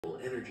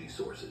energy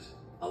sources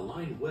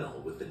align well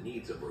with the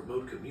needs of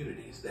remote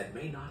communities that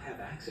may not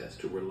have access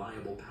to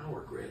reliable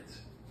power grids.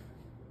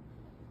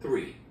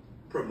 3.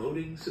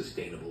 Promoting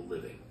sustainable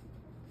living.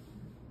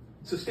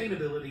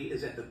 Sustainability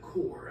is at the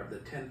core of the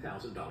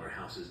 $10,000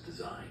 house's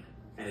design,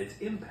 and its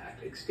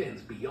impact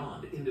extends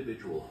beyond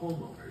individual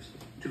homeowners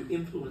to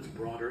influence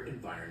broader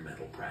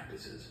environmental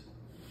practices.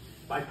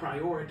 By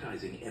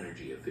prioritizing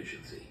energy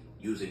efficiency,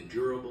 using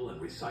durable and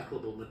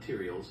recyclable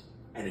materials,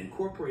 and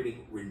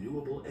incorporating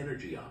renewable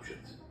energy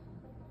options,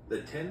 the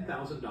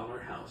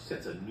 $10,000 house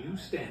sets a new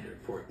standard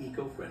for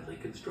eco-friendly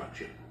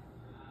construction.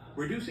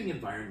 Reducing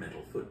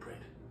environmental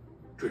footprint.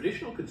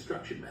 Traditional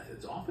construction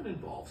methods often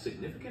involve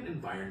significant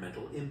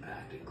environmental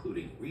impact,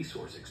 including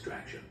resource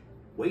extraction,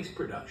 waste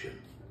production,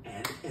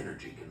 and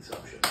energy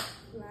consumption.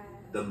 Wow.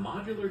 The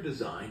modular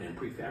design and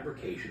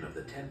prefabrication of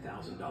the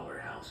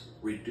 $10,000 house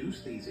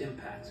reduce these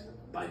impacts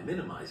by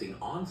minimizing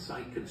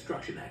on-site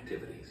construction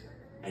activities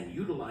and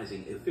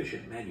utilizing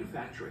efficient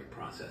manufacturing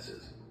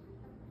processes.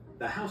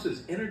 The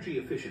house's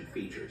energy-efficient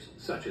features,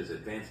 such as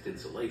advanced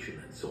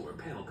insulation and solar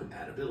panel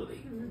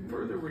compatibility,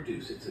 further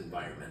reduce its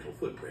environmental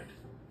footprint.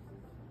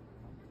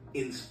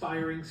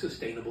 Inspiring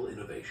sustainable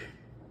innovation.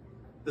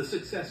 The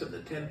success of the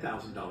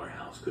 $10,000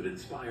 house could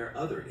inspire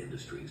other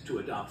industries to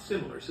adopt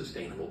similar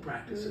sustainable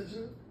practices.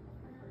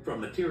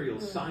 From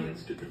materials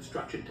science to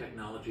construction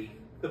technology,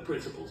 the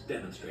principles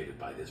demonstrated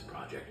by this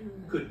project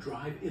could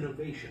drive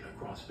innovation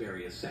across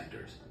various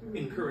sectors,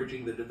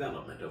 encouraging the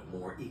development of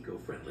more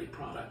eco-friendly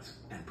products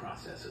and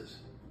processes.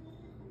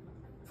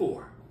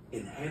 4.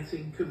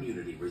 Enhancing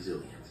community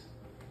resilience.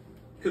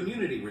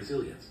 Community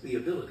resilience, the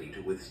ability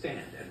to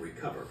withstand and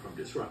recover from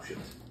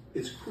disruptions,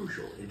 is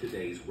crucial in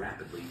today's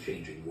rapidly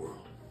changing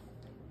world.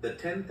 The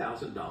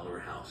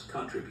 $10,000 house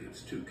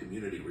contributes to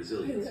community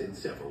resilience in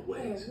several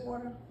ways: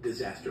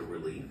 disaster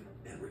relief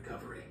and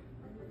recovery.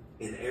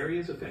 In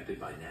areas affected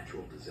by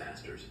natural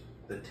disasters,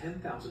 the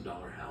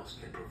 $10,000 house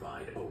can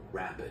provide a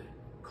rapid,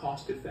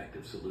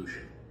 cost-effective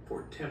solution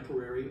for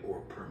temporary or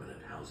permanent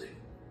housing.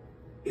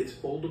 Its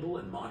foldable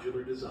and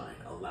modular design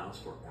allows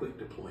for quick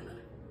deployment,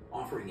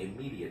 offering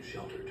immediate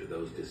shelter to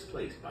those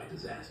displaced by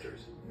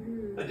disasters.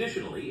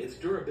 Additionally, its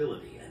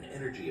durability and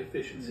energy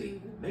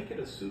efficiency make it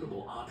a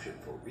suitable option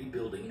for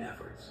rebuilding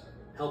efforts,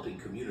 helping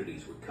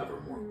communities recover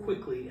more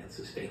quickly and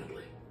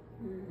sustainably.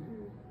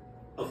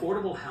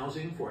 Affordable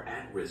housing for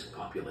at-risk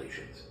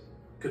populations.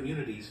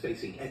 Communities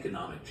facing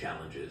economic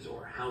challenges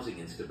or housing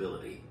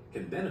instability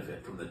can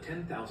benefit from the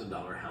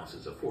 $10,000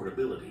 house's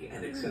affordability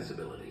and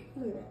accessibility.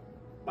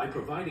 By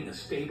providing a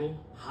stable,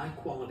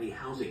 high-quality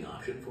housing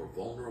option for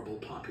vulnerable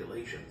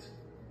populations,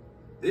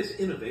 this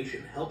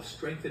innovation helps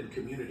strengthen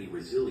community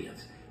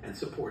resilience and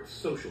supports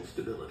social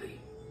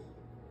stability.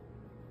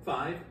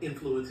 5.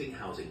 Influencing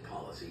housing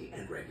policy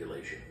and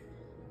regulation.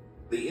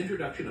 The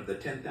introduction of the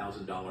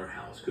 $10,000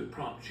 house could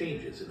prompt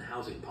changes in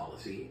housing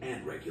policy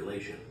and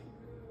regulation.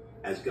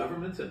 As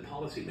governments and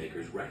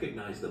policymakers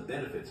recognize the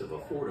benefits of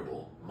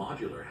affordable,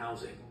 modular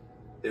housing,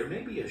 there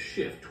may be a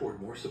shift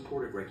toward more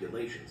supportive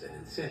regulations and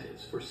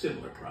incentives for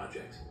similar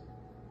projects.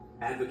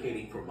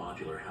 Advocating for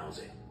modular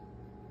housing.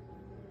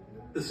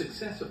 The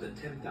success of the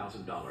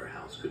 $10,000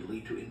 house could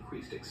lead to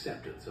increased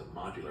acceptance of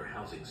modular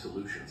housing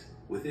solutions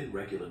within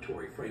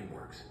regulatory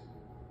frameworks.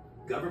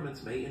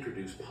 Governments may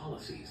introduce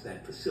policies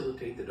that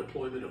facilitate the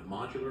deployment of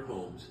modular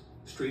homes,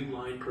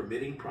 streamline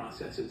permitting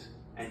processes,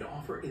 and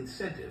offer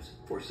incentives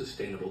for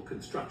sustainable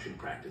construction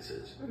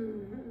practices.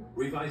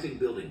 Revising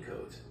building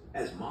codes.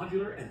 As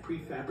modular and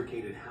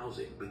prefabricated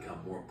housing become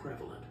more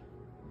prevalent,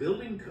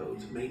 building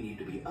codes may need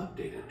to be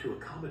updated to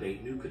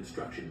accommodate new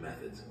construction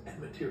methods and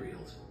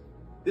materials.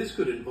 This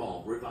could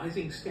involve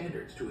revising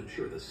standards to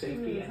ensure the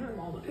safety and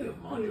quality of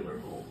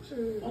modular homes.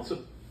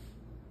 Also,